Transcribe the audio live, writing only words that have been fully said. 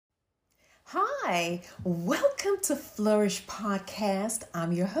Hi, welcome to Flourish Podcast.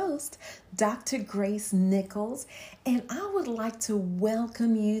 I'm your host, Dr. Grace Nichols, and I would like to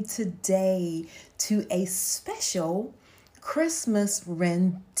welcome you today to a special Christmas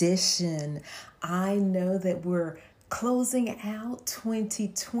rendition. I know that we're closing out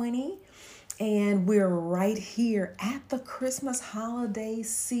 2020. And we're right here at the Christmas holiday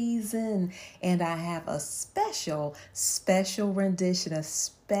season. And I have a special rendition, a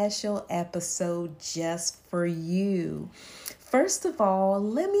special episode just for you. First of all,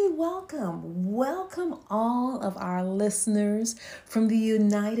 let me welcome all of our listeners from the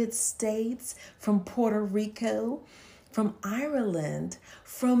United States, from Puerto Rico, from Ireland,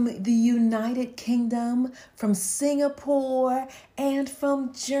 from the United Kingdom, from Singapore, and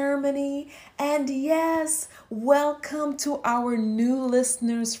from Germany. And yes, welcome to our new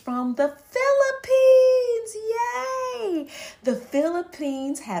listeners from the Philippines. Yay! The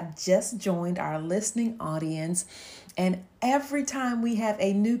Philippines have just joined our listening audience. And every time we have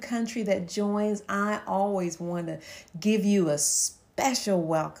a new country that joins, I always want to give you a special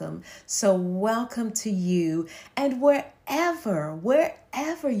welcome. So welcome to you, and wherever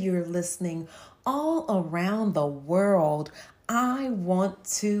you're listening all around the world, I want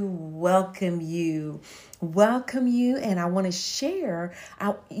to welcome you, and I want to share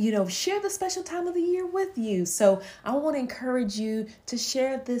the special time of the year with you. So I want to encourage you to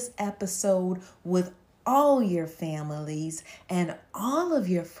share this episode with all your families and all of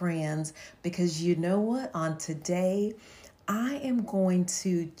your friends, because you know what? On today, I am going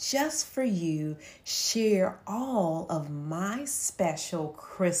to, just for you, share all of my special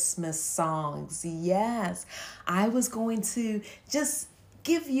Christmas songs. Yes, I was going to just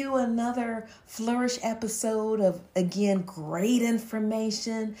give you another Flourish episode of, again, great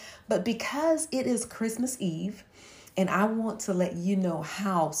information. But because it is Christmas Eve, and I want to let you know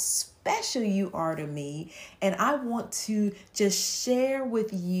how special you are to me, and I want to just share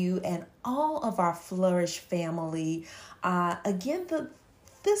with you and all of our Flourish family,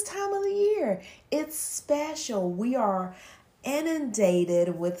 this time of the year, it's special. We are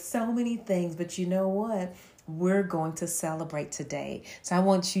inundated with so many things, but you know what? We're going to celebrate today. So I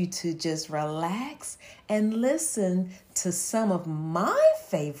want you to just relax and listen to some of my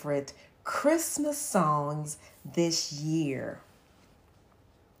favorite Christmas songs this year.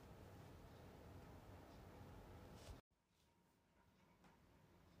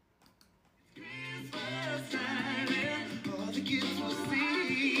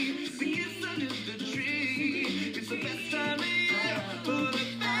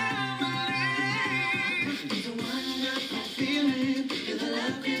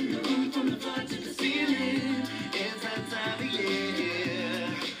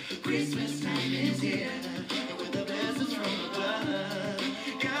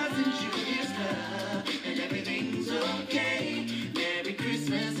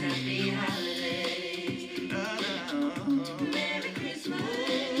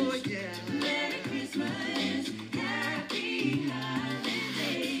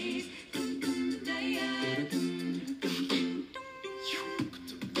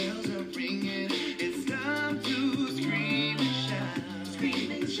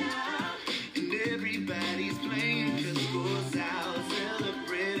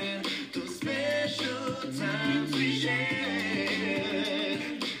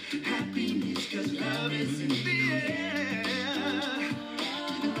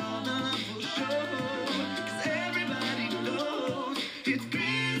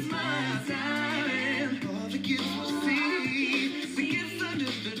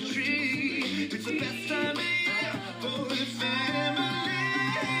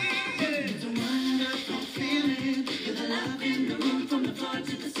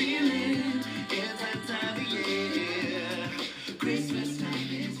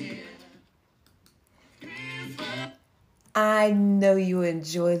 I know you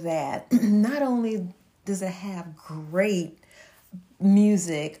enjoy that. Not only does it have great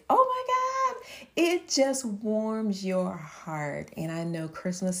music, oh my God, it just warms your heart. And I know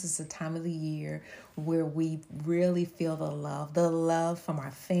Christmas is the time of the year where we really feel the love from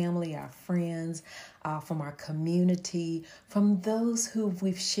our family, our friends, from our community, from those who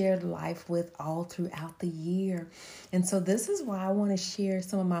we've shared life with all throughout the year. And so this is why I want to share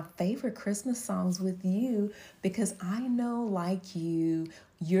some of my favorite Christmas songs with you, because I know, like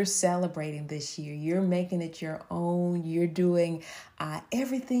you're celebrating this year. You're making it your own. You're doing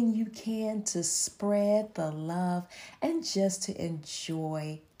everything you can to spread the love and just to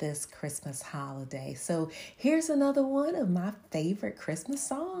enjoy this Christmas holiday. So here's another one of my favorite Christmas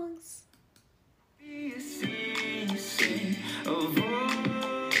songs.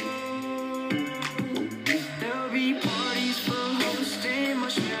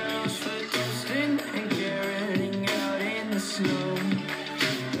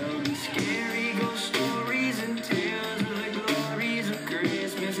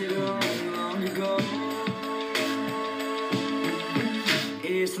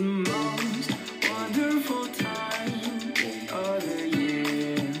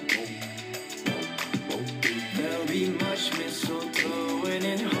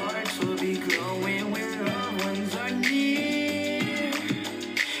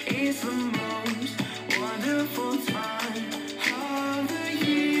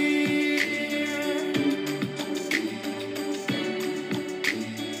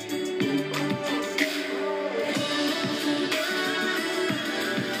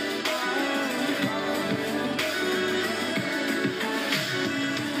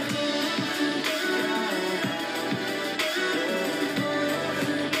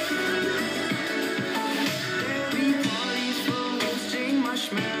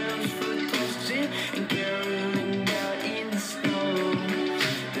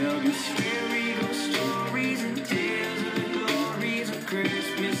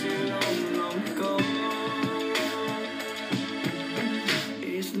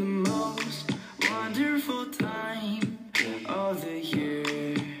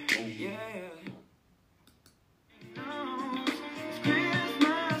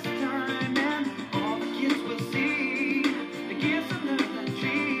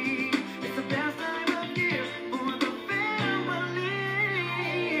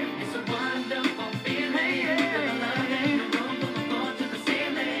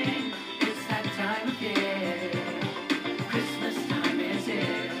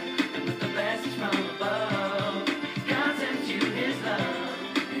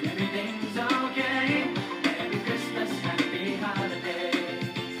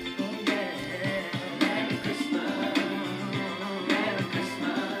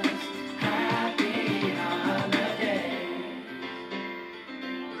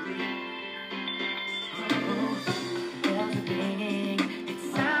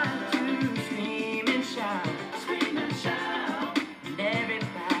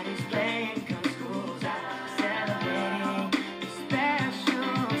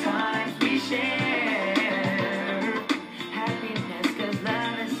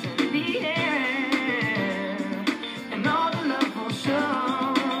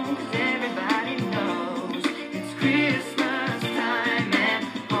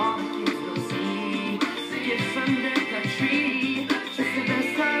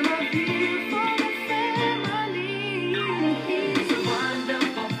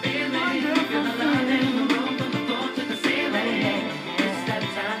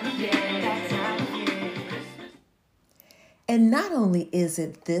 is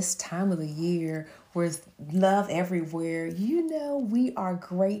it this time of the year with love everywhere? You know, we are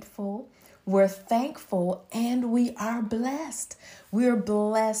grateful, we're thankful, and we are blessed. We're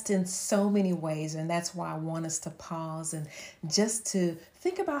blessed in so many ways, and that's why I want us to pause and just to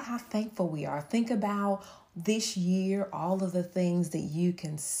think about how thankful we are. Think about this year, all of the things that you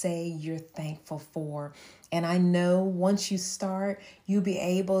can say you're thankful for. And I know once you start, you'll be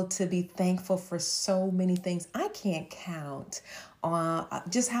able to be thankful for so many things. I can't count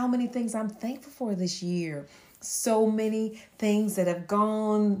just how many things I'm thankful for this year. So many things that have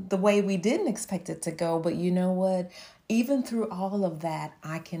gone the way we didn't expect it to go. But you know what? Even through all of that,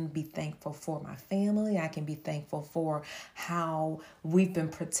 I can be thankful for my family. I can be thankful for how we've been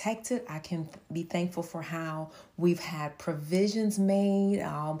protected. I can be thankful for how we've had provisions made.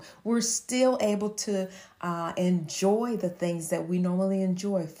 We're still able to enjoy the things that we normally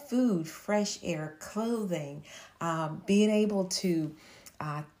enjoy: food, fresh air, clothing, being able to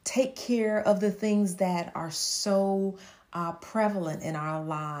take care of the things that are so prevalent in our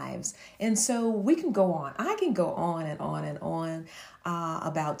lives. And so we can go on. I can go on and on and on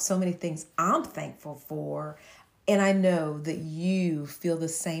about so many things I'm thankful for. And I know that you feel the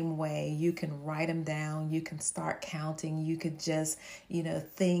same way. You can write them down. You can start counting. You could just,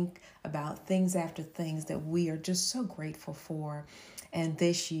 think about things after things that we are just so grateful for. And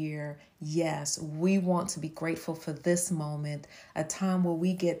this year, yes, we want to be grateful for this moment, a time where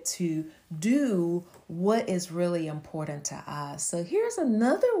we get to do what is really important to us. So here's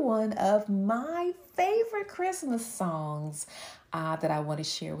another one of my favorite Christmas songs that I want to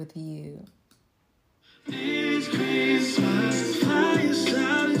share with you. This Christmas,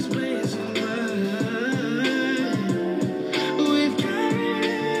 fireside is blazing bright. We've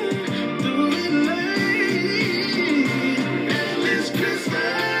carried through the night. And this Christmas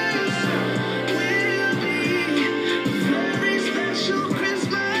will be a very special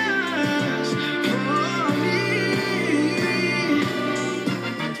Christmas for me.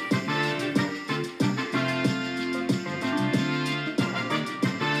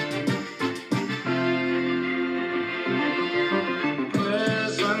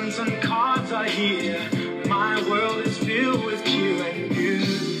 And cards are here. My world is filled with cheer and you.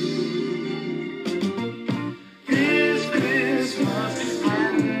 This Christmas,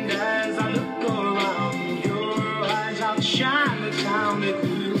 and as I look around, your eyes outshine the town that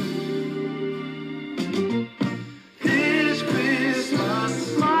blue. This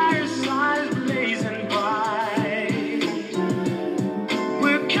Christmas, fireside is blazing bright.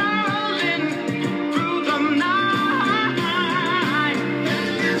 We're caroling through the night.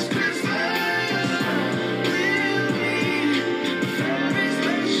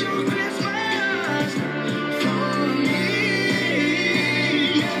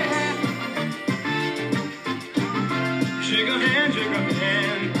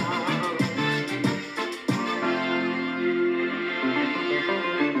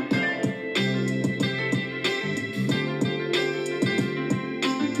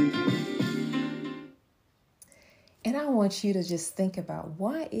 And I want you to just think about,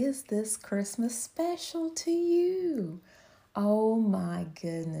 why is this Christmas special to you? Oh my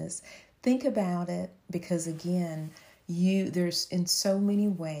goodness. Think about it, because again, there's in so many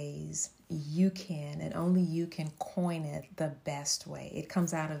ways you can, and only you can coin it the best way. It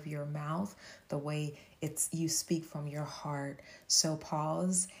comes out of your mouth, the way you speak from your heart. So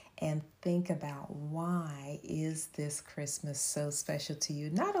pause and think about, why is this Christmas so special to you?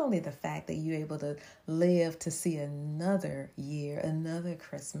 Not only the fact that you're able to live to see another year, another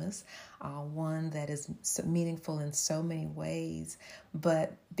Christmas, one that is so meaningful in so many ways,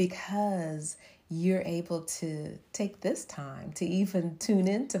 but because you're able to take this time to even tune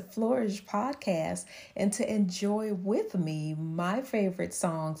in to Flourish Podcast and to enjoy with me my favorite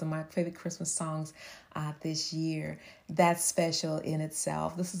songs and my favorite Christmas songs this year. That's special in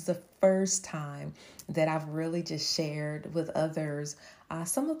itself. This is the first time that I've really just shared with others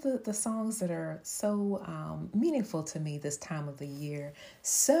some of the songs that are so meaningful to me this time of the year.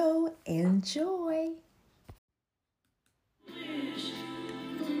 So enjoy.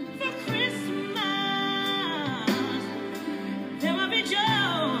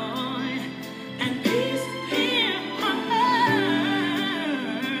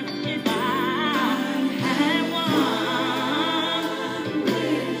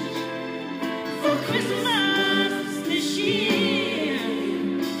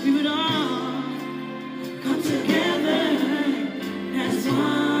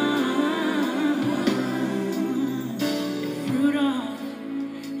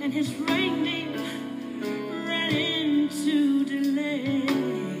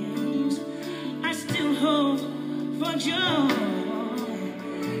 Joy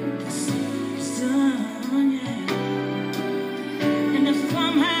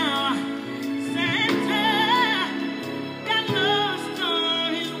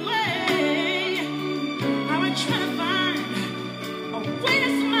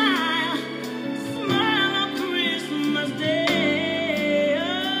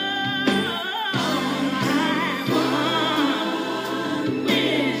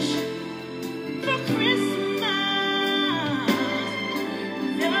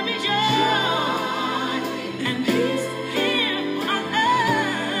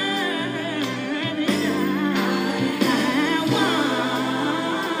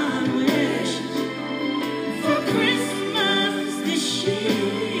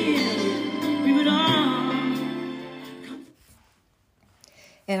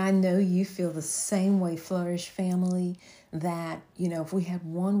know you feel the same way, Flourish family, that, if we had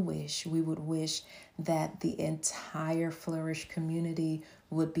one wish, we would wish that the entire Flourish community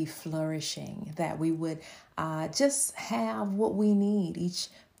would be flourishing, that we would just have what we need. Each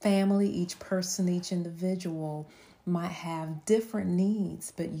family, each person, each individual might have different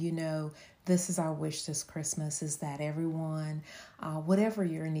needs, but this is our wish this Christmas, is that everyone, whatever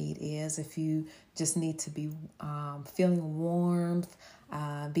your need is, if you just need to be feeling warmth,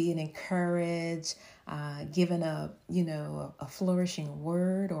 being encouraged, given a flourishing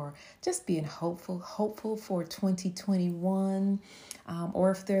word, or just being hopeful for 2021,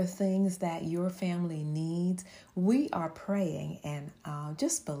 or if there are things that your family needs, we are praying and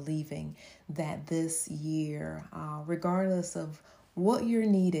just believing that this year, regardless of what your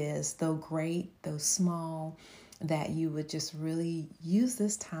need is, though great, though small, that you would just really use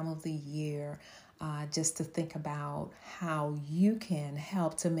this time of the year just to think about how you can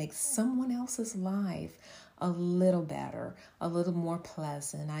help to make someone else's life a little better, a little more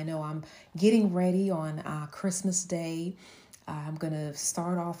pleasant. I know I'm getting ready on Christmas Day. I'm going to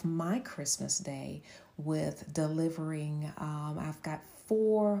start off my Christmas Day with delivering. I've got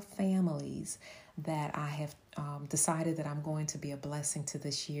 4 families that I have decided that I'm going to be a blessing to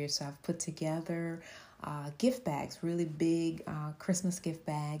this year. So I've put together gift bags, really big Christmas gift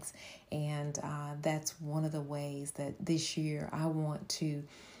bags. And that's one of the ways that this year I want to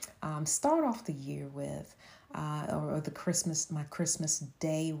start off the year with, or my Christmas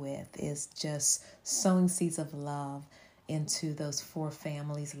Day with, is just sowing seeds of love into those 4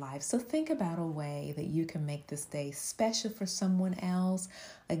 families' lives. So think about a way that you can make this day special for someone else.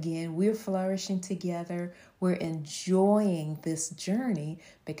 Again, we're flourishing together. We're enjoying this journey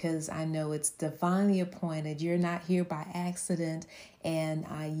because I know it's divinely appointed. You're not here by accident. And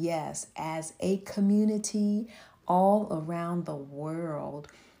yes, as a community all around the world,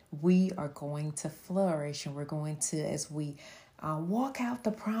 we are going to flourish, and we're going to, as we walk out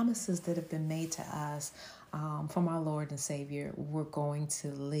the promises that have been made to us from our Lord and Savior, we're going to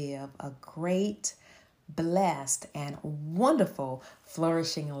live a great, blessed, and wonderful,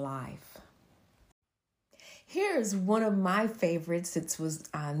 flourishing life. Here's one of my favorites. It was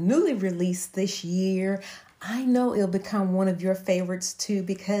newly released this year. I know it'll become one of your favorites too,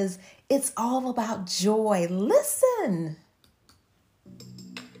 because it's all about joy. Listen.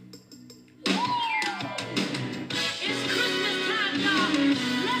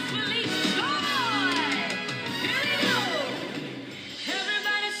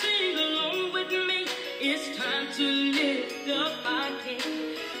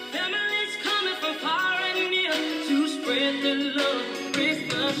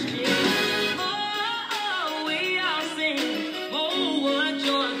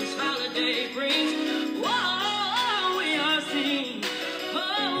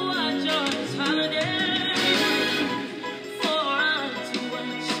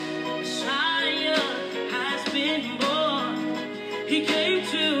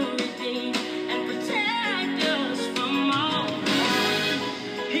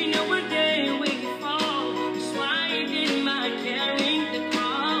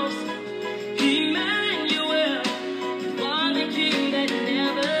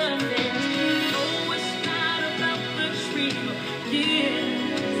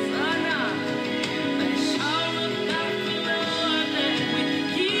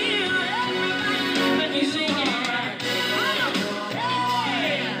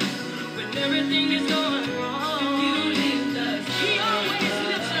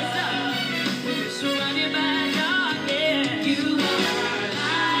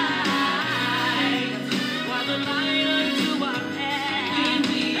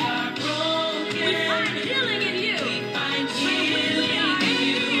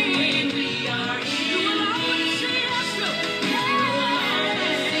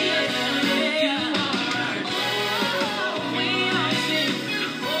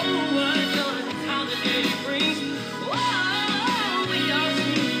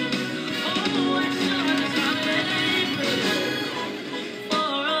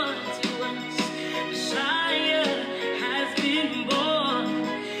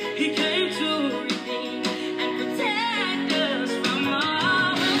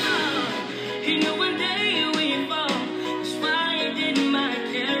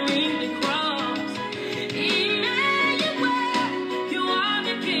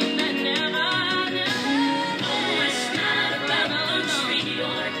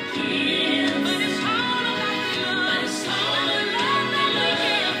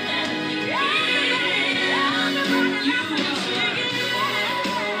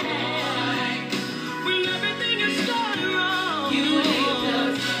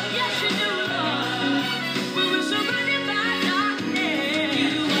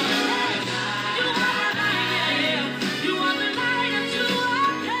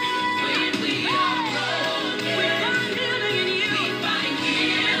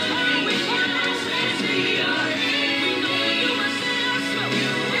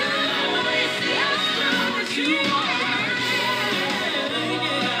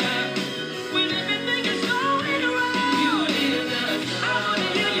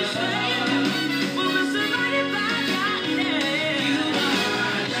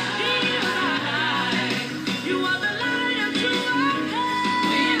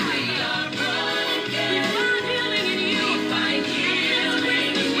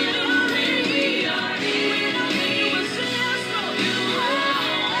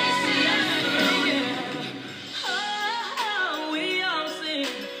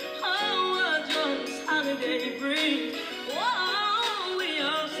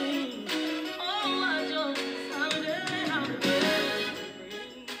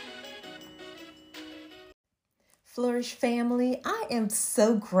 Flourish family. I am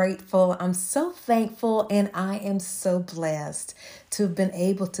so grateful. I'm so thankful, and I am so blessed to have been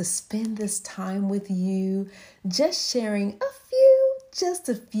able to spend this time with you, just sharing just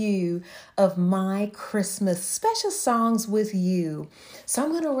a few of my Christmas special songs with you. So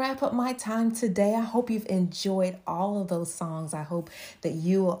I'm going to wrap up my time today. I hope you've enjoyed all of those songs. I hope that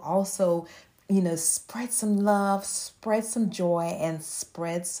you will also spread some love, spread some joy, and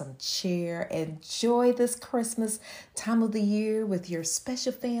spread some cheer. Enjoy this Christmas time of the year with your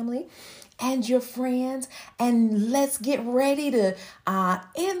special family and your friends. And let's get ready to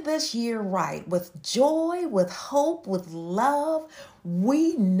end this year right with joy, with hope, with love.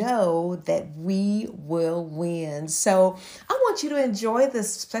 We know that we will win. So I want you to enjoy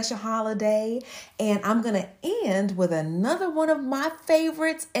this special holiday. And I'm going to end with another one of my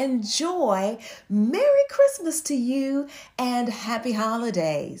favorites. Enjoy. Merry Christmas to you and happy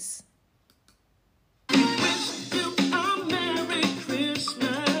holidays.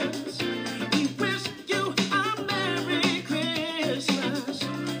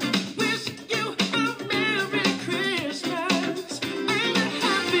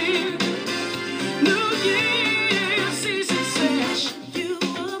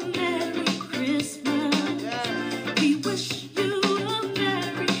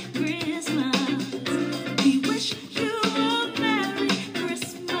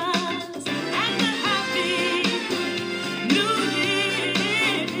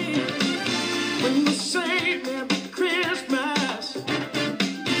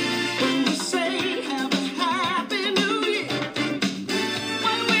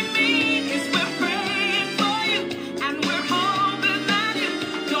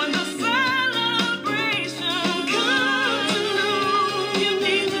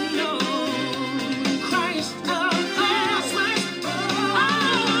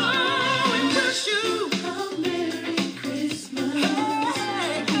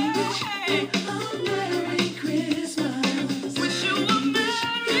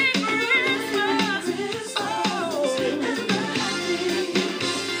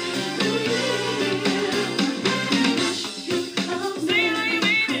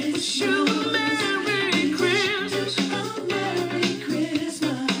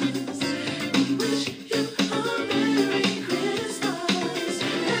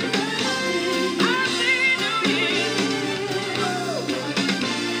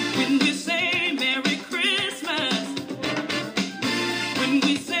 When you say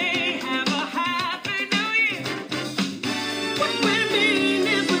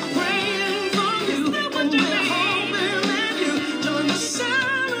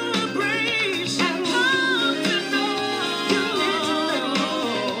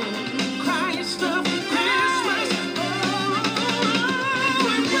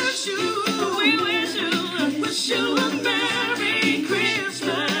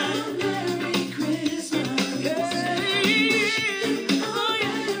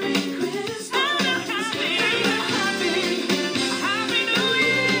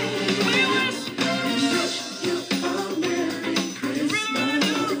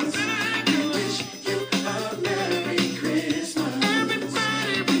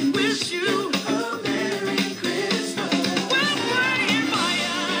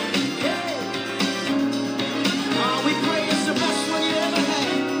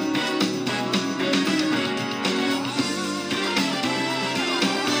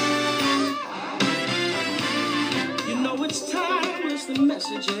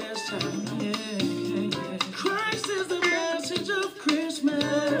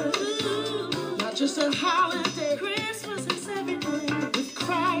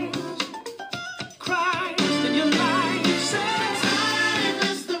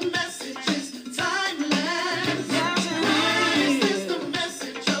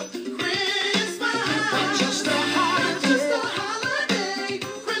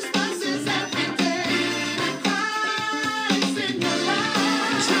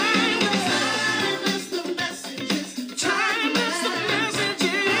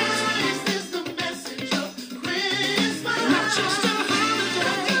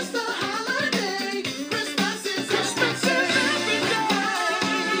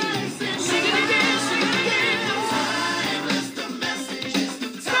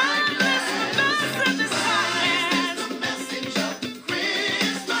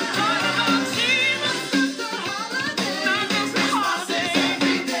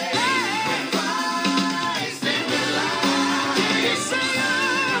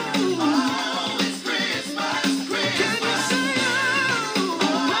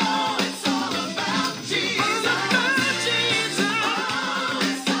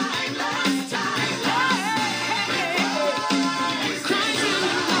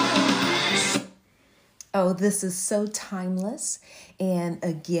Oh, this is so timeless. And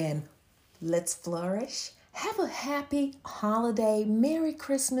again, let's flourish. Have a happy holiday. Merry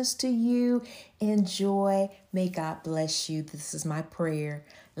Christmas to you. Enjoy. May God bless you. This is my prayer.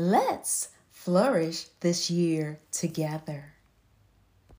 Let's flourish this year together.